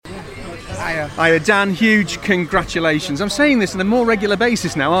Hiya, Dan. Huge congratulations. I'm saying this on a more regular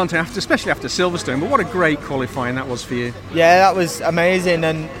basis now, aren't I? Especially after Silverstone. But what a great qualifying that was for you. Yeah, that was amazing,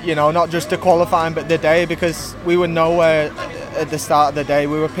 and not just the qualifying, but the day, because we were nowhere at the start of the day.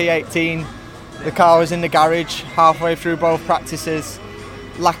 We were P18. The car was in the garage halfway through both practices.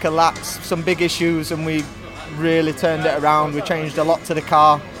 Lack of laps, some big issues, and we really turned it around. We changed a lot to the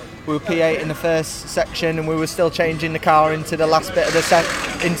car. We were P8 in the first section, and we were still changing the car into the last bit of the set,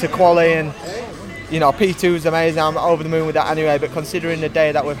 into quali, and P2 is amazing. I'm over the moon with that anyway, but considering the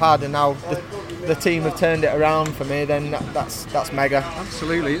day that we've had, and now the team have turned it around for me, then that's mega.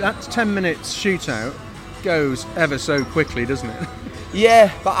 Absolutely. That 10 minutes shootout goes ever so quickly, doesn't it?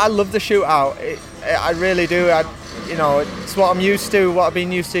 Yeah, but I love the shootout. I really do. It's what I'm used to, what I've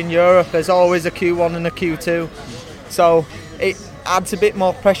been used to in Europe. There's always a Q1 and a Q2. So it adds a bit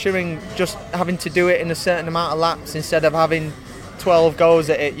more pressure in just having to do it in a certain amount of laps instead of having 12 goes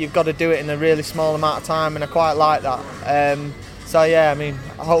at it. You've got to do it in a really small amount of time, and I quite like that. So yeah,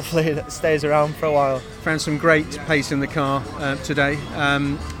 hopefully it stays around for a while. Found some great pace in the car today.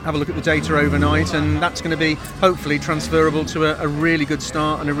 Have a look at the data overnight, and that's going to be hopefully transferable to a really good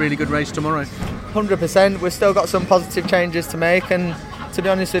start and a really good race tomorrow. 100%. We've still got some positive changes to make, and to be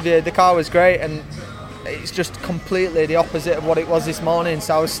honest with you, the car was great, and it's just completely the opposite of what it was this morning.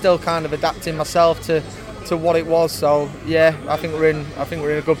 So I was still kind of adapting myself to what it was. So yeah, I think we're in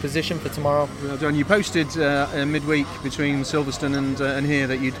a good position for tomorrow. Well done. You posted midweek between Silverstone and here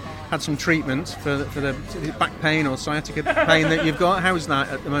that you'd had some treatment for the back pain or sciatica pain that you've got. How is that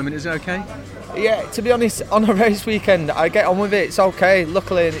at the moment? Is it okay? Yeah, to be honest, on a race weekend I get on with it. It's okay.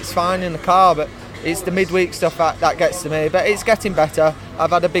 Luckily it's fine in the car, but it's the midweek stuff that gets to me. But it's getting better. I've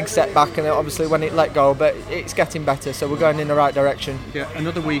had a big setback, and obviously when it let go, but it's getting better, so we're going in the right direction. Yeah,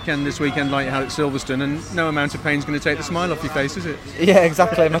 another weekend this weekend like you had at Silverstone, and no amount of pain is going to take the smile off your face, is it? Yeah,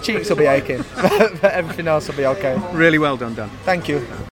 exactly. My cheeks will be aching, but everything else will be okay. Really well done, Dan. Thank you.